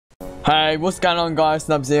Hey, what's going on guys,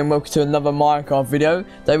 Snubs here and welcome to another Minecraft video.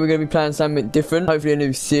 Today we're going to be playing something different, hopefully a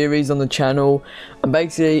new series on the channel. And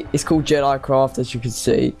basically it's called JediCraft, as you can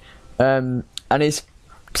see. And it's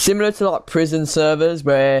similar to like prison servers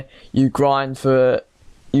where you grind stuff,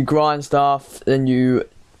 then you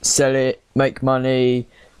sell it, make money,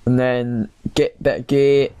 and then get better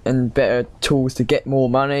gear and better tools to get more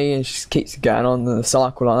money, and it just keeps going on in a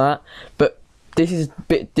cycle like that. But this is a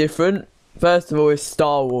bit different. First of all, it's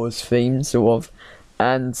Star Wars themed, sort of.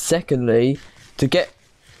 And secondly, to get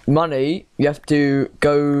money, you have to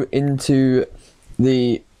go into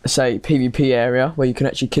the, say, PvP area where you can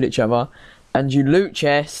actually kill each other. And you loot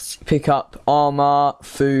chests, pick up armor,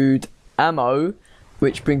 food, ammo,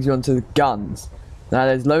 which brings you onto the guns. Now,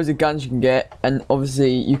 there's loads of guns you can get, and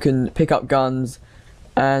obviously you can pick up guns,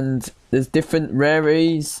 and there's different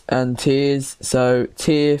rarities and tiers. So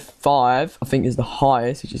tier 5 I think is the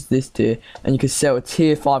highest, which is this tier, and you can sell a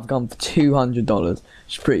tier 5 gun for $200, which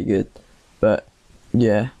is pretty good. But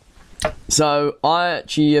yeah, so I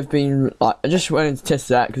actually have been like, I just wanted to test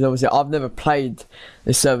that because obviously I've never played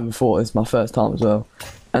this server before. It's my first time as well,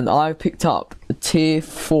 and I picked up a tier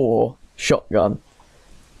 4 shotgun,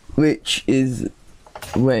 which is,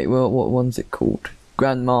 wait, well, what one's it called?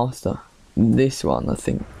 Grandmaster. This one, I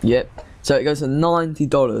think. Yep. So it goes for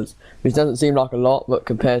 $90, which doesn't seem like a lot, but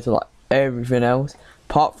compared to like everything else,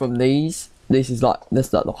 apart from these, that's like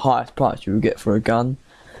the highest price you would get for a gun.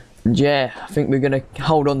 And yeah, I think we're gonna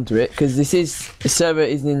hold on to it because the server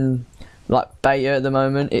is in like beta at the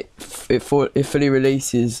moment. It fully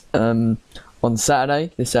releases on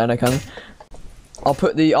Saturday. This Saturday coming. I'll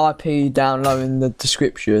put the IP down low in the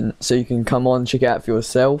description so you can come on, check it out for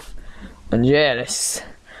yourself. And yeah, let's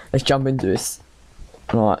jump into this.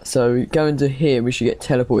 Right, so go into here, we should get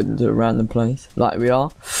teleported into a random place, like we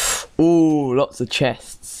are. Ooh, lots of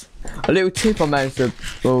chests. A little tip I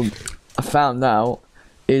found out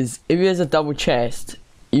is if there's a double chest,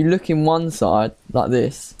 you look in one side like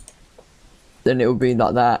this, then it will be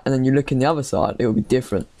like that, and then you look in the other side, it will be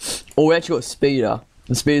different. Oh, we actually got a speeder.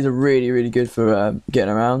 The speeders are really good for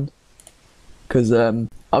getting around, because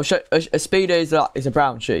I'll show a speeder is like, it's a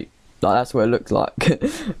brown sheep. Like, that's what it looks like.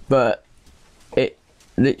 But it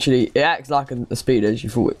literally, it acts like a speeder as you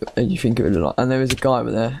think it would look like. And there was a guy over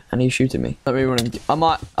there and he's shooting me. I really want to,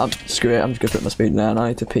 screw it, I'm just gonna put my speeder down. I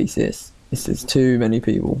need to piece this. There's too many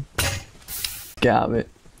people. Get out of it.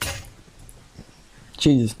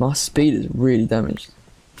 Jesus, my speeder's really damaged.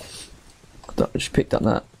 I just picked up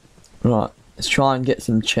that. Right, let's try and get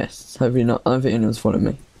some chests. Hopefully not, I don't think anyone's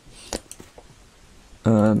following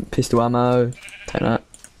me. Pistol ammo, take that.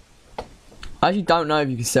 I actually don't know if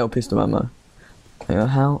you can sell pistol ammo.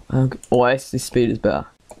 How oh, this speed is better.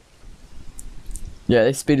 Yeah,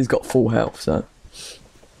 this speed has got full health, so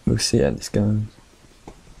we'll see how this goes.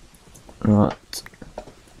 Right,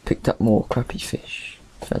 picked up more crappy fish.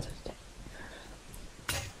 Fantastic.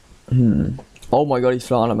 Oh my god, he's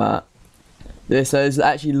flying about. Yeah, so there's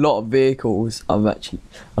actually a lot of vehicles. I've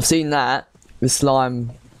seen that, the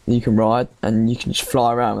slime you can ride, and you can just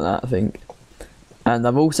fly around with that, I think. And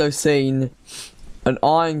I've also seen an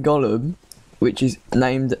iron golem, which is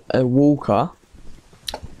named a walker,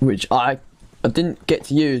 which I didn't get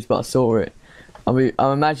to use, but I saw it. I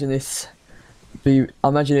imagine it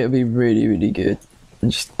would be really good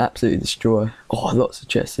and just absolutely destroy. Oh, lots of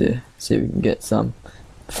chests here. See if we can get some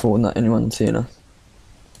before not anyone seeing us.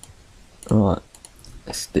 Alright,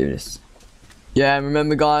 let's do this. Yeah, and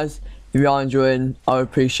remember guys, if you are enjoying, I would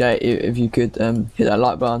appreciate it if you could hit that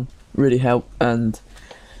like button. Really help, and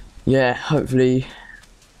yeah, hopefully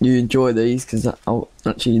you enjoy these because I'm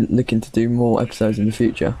actually looking to do more episodes in the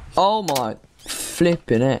future. Oh my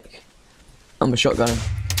flipping heck, I'm a shotgunner.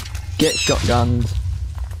 Get shotgunned.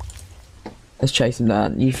 Let's chase him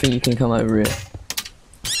down. You think you can come over here?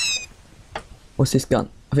 What's this gun?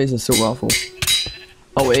 I think it's an assault rifle.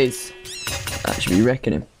 Oh, it is. I should be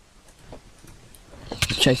wrecking him.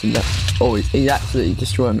 Chase him down. Oh, he's absolutely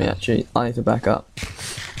destroying me. Actually, I need to back up.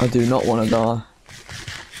 I do not want to die.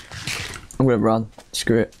 I'm gonna run.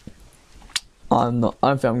 Screw it. I don't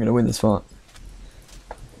think I'm gonna win this fight.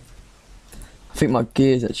 I think my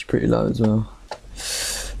gear's actually pretty low as well.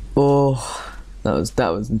 Oh, that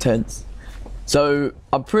was intense. So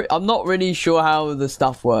I'm not really sure how the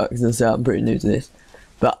stuff works. As I say, I'm pretty new to this,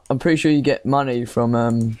 but I'm pretty sure you get money from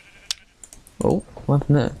oh, what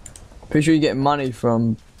happened there? Pretty sure you get money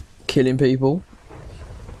from killing people.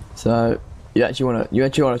 So you actually want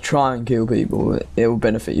to try and kill people. It will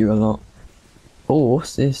benefit you a lot. Oh,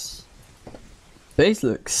 what's this? These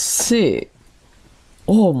look sick.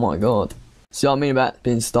 Oh my god. See what I mean about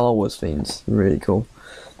being Star Wars themes? Really cool.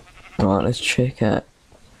 Right, let's check out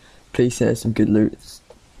Please say there's some good loot.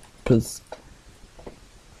 Please.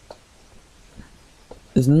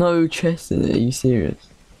 There's no chest in it, are you serious?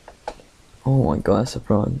 Oh my god, that's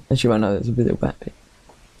surprising. Actually, I know there's a little backpack.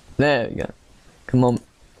 There we go. Come on.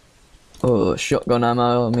 Oh, shotgun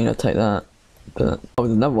ammo. I mean, I'll take that. But oh,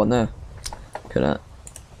 there's another one there. Look at that.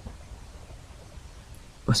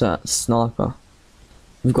 What's that? Sniper.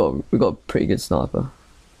 We've got a pretty good sniper.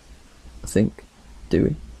 I think. Do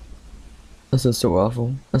we? That's an assault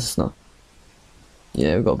rifle. That's a sniper.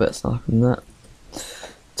 Yeah, we've got a better sniper than that.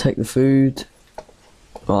 Take the food.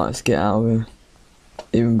 Right, let's get out of here.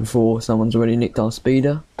 Even before someone's already nicked our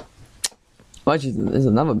speeder. Oh, actually, there's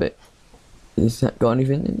another bit. Has that got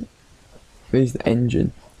anything in it? Where's the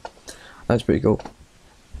engine? That's pretty cool.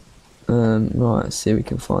 Right, let's see if we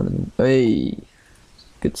can find them. Hey,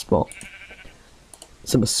 good spot.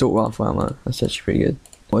 Some assault rifle ammo. That's actually pretty good.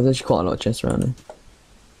 Well, there's actually quite a lot of chests around here.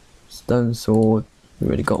 Stone sword. We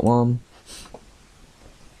already got one.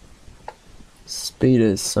 Speeder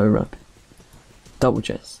is so rapid. Double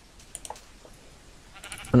chest.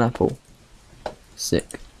 An apple.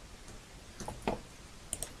 Sick.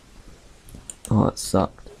 Oh, that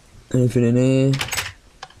sucked. Anything in here?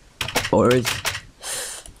 Oh, there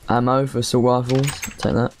is ammo for assault rifles.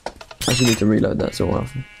 Take that. I actually need to reload that assault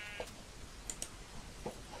rifle.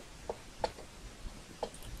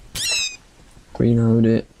 Reload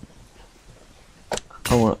it.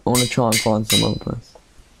 I want to try and find some other place.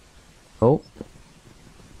 Oh.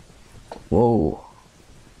 Whoa.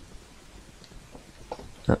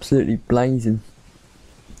 Absolutely blazing.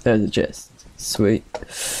 There's a chest. Sweet.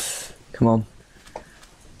 Come on.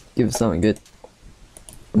 Give us something good.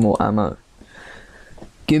 More ammo.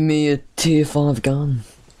 Give me a tier 5 gun.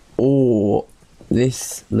 Oh,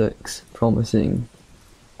 this looks promising.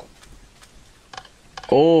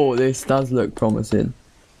 Oh, this does look promising.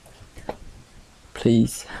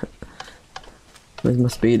 Please. Where's my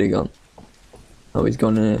speeder gone? Oh, he's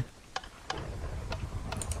gone in here.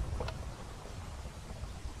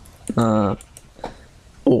 Oh,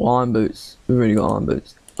 iron boots. We've already got iron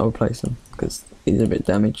boots. I'll replace them because he's a bit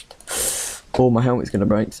damaged. Oh, my helmet's gonna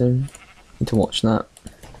break soon. Need to watch that.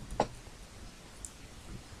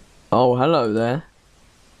 Oh, hello there.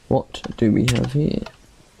 What do we have here?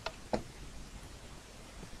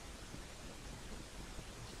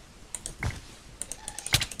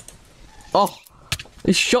 Oh,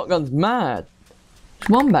 this shotgun's mad.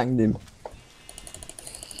 One banged him.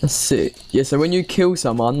 That's sick. Yeah, so when you kill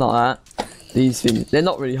someone like that, these things, they're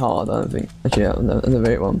not really hard, I don't think. Actually, I've never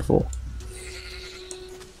hit one before.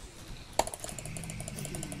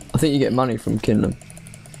 I think you get money from killing them.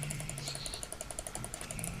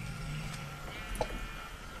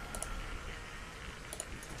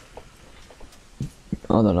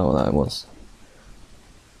 I don't know what that was.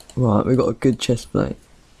 Right, we got a good chest plate.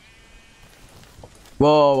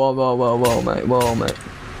 Whoa, whoa, whoa, whoa, whoa, mate, whoa, mate.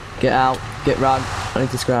 Get out, get run. I need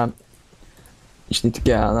to scram. You just need to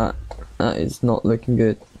get out of that. That is not looking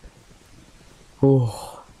good.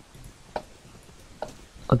 Oh,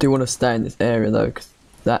 I do want to stay in this area though, because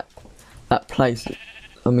that place.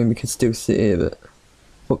 I mean, we can still sit here,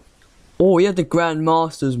 but oh, he had the Grand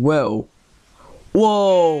Master as well.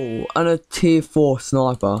 Whoa, and a tier 4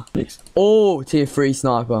 sniper. Oh, tier 3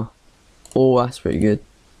 sniper. Oh, that's pretty good.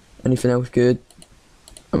 Anything else good?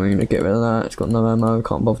 I'm gonna get rid of that. It's got no ammo.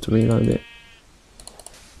 Can't bother to reload it.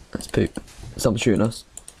 That's poop. Someone's shooting us.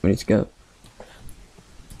 We need to go.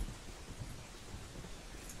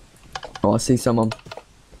 Oh, I see someone.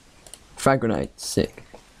 Frag grenade. Sick.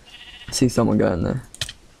 I see someone going there.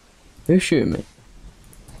 Who's shooting me?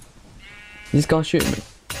 This guy shooting me.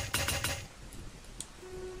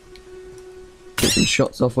 Get some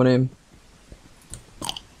shots off on him.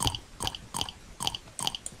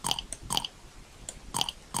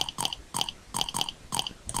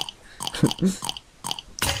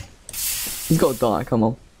 He's got to die, come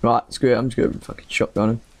on. Right, screw it, I'm just going to fucking shotgun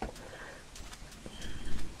him.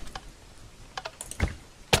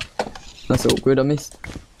 That's awkward, I missed.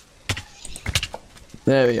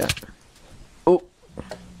 There we go. Oh.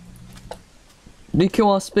 Did he kill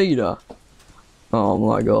our speeder? Oh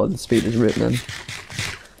my god, the speeder's ripped then.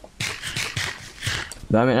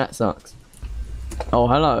 Damn it, that sucks. Oh,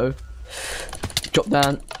 hello. Drop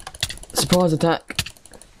down. Surprise attack.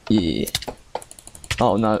 Yeah.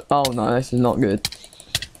 Oh no, this is not good.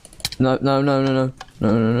 No.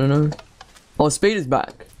 Oh, speeder's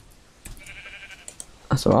back.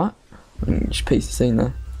 That's alright. Just piece the scene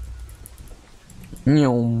there.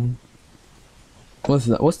 What's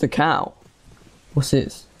that? What's the cow? What's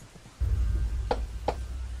this?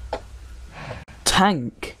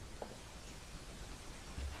 Tank.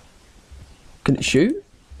 Can it shoot?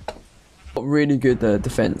 Got really good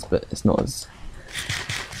defense, but it's not as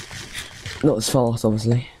fast,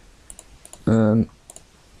 obviously.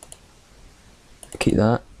 Keep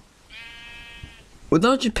that. Well,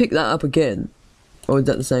 don't you pick that up again? Or is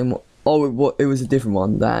that the same one? Oh, it was a different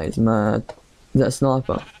one. That is mad. Is that a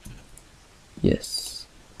sniper? Yes.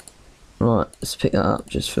 Right, let's pick that up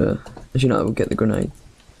just for, as you know, we'll get the grenade.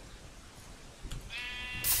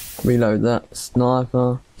 Reload that.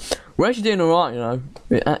 Sniper. We're actually doing alright, you know.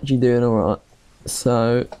 We're actually doing alright.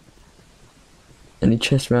 So, any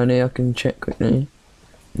chests around here I can check quickly.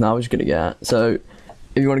 No, we're just gonna get out. So,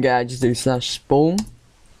 if you want to get out, just do /spawn.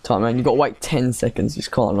 Time, man. You've got to wait 10 seconds. It's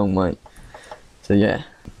quite a long wait. So, yeah.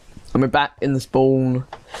 And we're back in the spawn.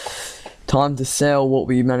 Time to sell what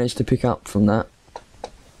we managed to pick up from that.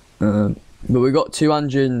 But we got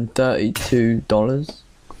 $232.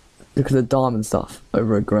 Look at the diamond stuff.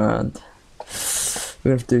 Over $1,000. We're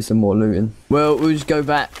gonna have to do some more looting. Well, we'll just go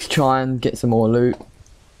back, try and get some more loot.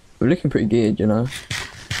 We're looking pretty good, you know.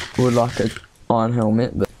 With like a iron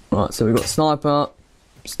helmet, but right. So we got sniper.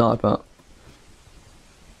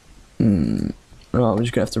 Right, we're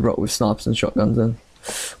just gonna have to rock with snipers and shotguns then.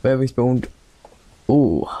 Where have we spawned?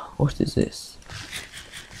 Ooh, what is this?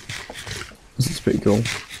 This is pretty cool.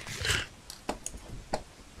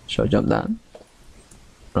 Should I jump down?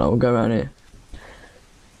 Right, we'll go around here.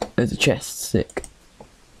 There's a chest, sick.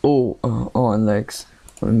 Oh, iron legs.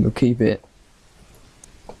 And we'll keep it.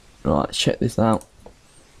 Right, let's check this out.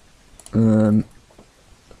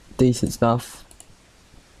 Decent stuff.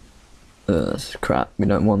 That's crap, we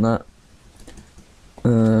don't want that.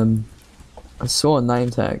 I saw a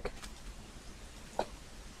name tag.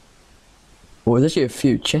 Oh, there's actually a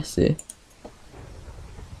few chests here.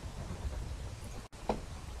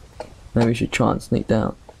 Maybe we should try and sneak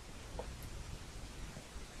down.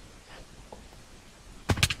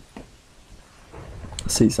 I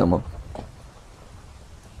see someone.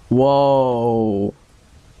 Whoa.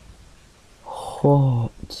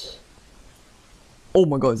 What? Oh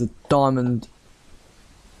my god, there's a diamond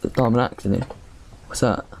axe in here. What's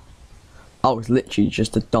that? Oh, it's literally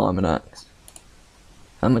just a diamond axe.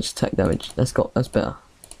 How much attack damage? That's better.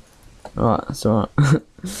 Alright, that's alright. I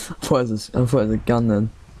thought it was a gun then.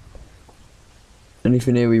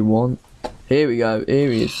 Anything here we want? Here we go,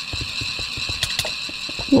 here he is.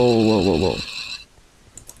 Whoa.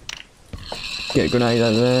 Get a grenade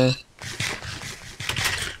over there.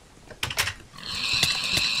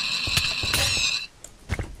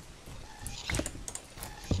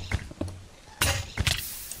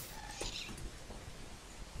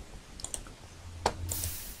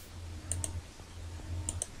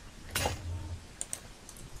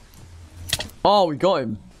 Oh, we got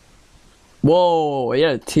him. Whoa, he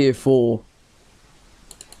had a tier 4.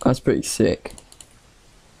 That's pretty sick.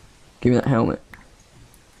 Give me that helmet.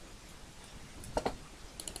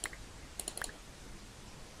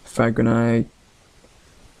 Frag grenade.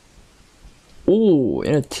 Oh, he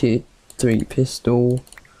had a tier 3 pistol.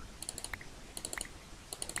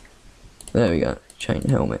 There we go. Chain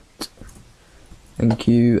helmet. Thank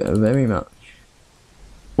you very much.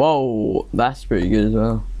 Whoa, that's pretty good as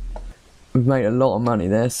well. We've made a lot of money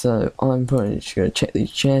there, so I'm probably just going to check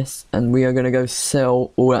these chests and we are going to go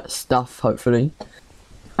sell all that stuff, hopefully.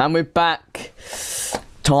 And we're back.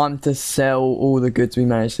 Time to sell all the goods we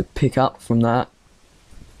managed to pick up from that.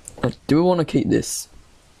 Do we want to keep this?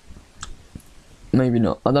 Maybe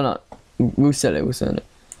not. I don't know. We'll sell it.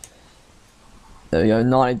 There we go.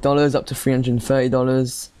 $90 up to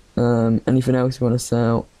 $330. Anything else we want to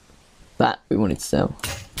sell? That we wanted to sell.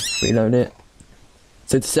 Reload it.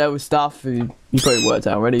 So to sell stuff, you probably worked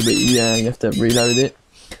out already, but yeah, you have to reload it.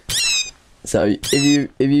 So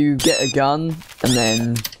if you get a gun and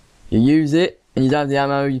then you use it and you don't have the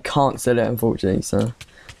ammo, you can't sell it, unfortunately. So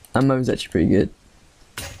ammo is actually pretty good.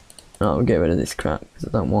 Alright, we'll get rid of this crap because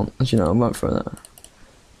I don't want. Actually, no, I won't throw that.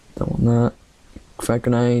 Don't want that. Frag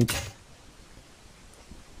grenade.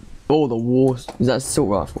 Oh, the war. Is that assault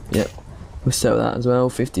rifle? Yep. We'll sell that as well.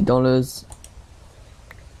 $50.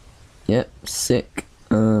 Yep, sick.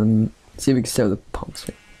 See if we can sell the pumps.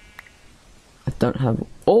 I don't have.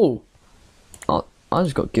 Oh, I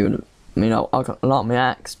just got given. I mean, I got like my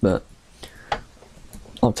axe, but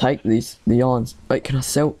I'll take the irons. Wait, can I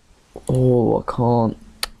sell? Oh, I can't.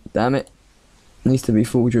 Damn it. Needs to be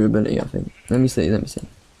full durability, I think. Let me see.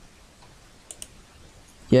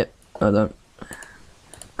 Yep, I don't.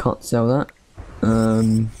 Can't sell that.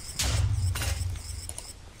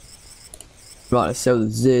 Right, let's sell the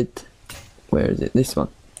Zed. Where is it? This one.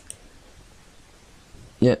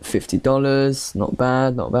 Yep, $50. Not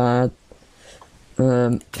bad.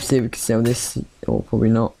 See if we can sell this, or probably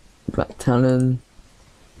not. Black Talon.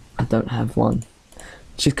 I don't have one.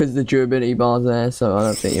 It's just because of the durability bars there, so I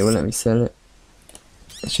don't think it will let me sell it.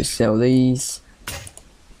 Let's just sell these,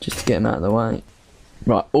 just to get them out of the way.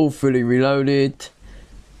 Right, all fully reloaded.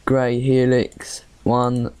 Grey helix.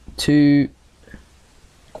 1, 2.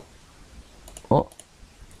 What?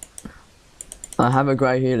 I have a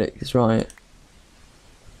grey helix, right.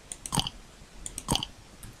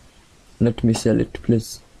 Let me sell it,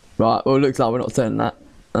 please. Right, well, it looks like we're not selling that.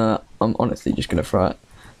 I'm honestly just gonna throw it.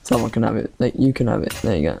 Someone can have it. Like, you can have it.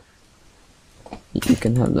 There you go. You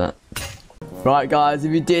can have that. Right, guys,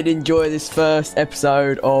 if you did enjoy this first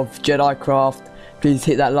episode of JediCraft, please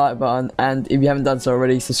hit that like button, and if you haven't done so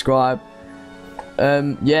already, subscribe.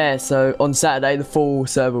 Yeah, so on Saturday the full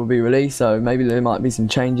server will be released, so maybe there might be some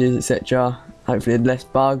changes, etc. Hopefully less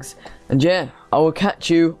bugs, and yeah, I will catch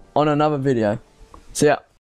you on another video. See ya.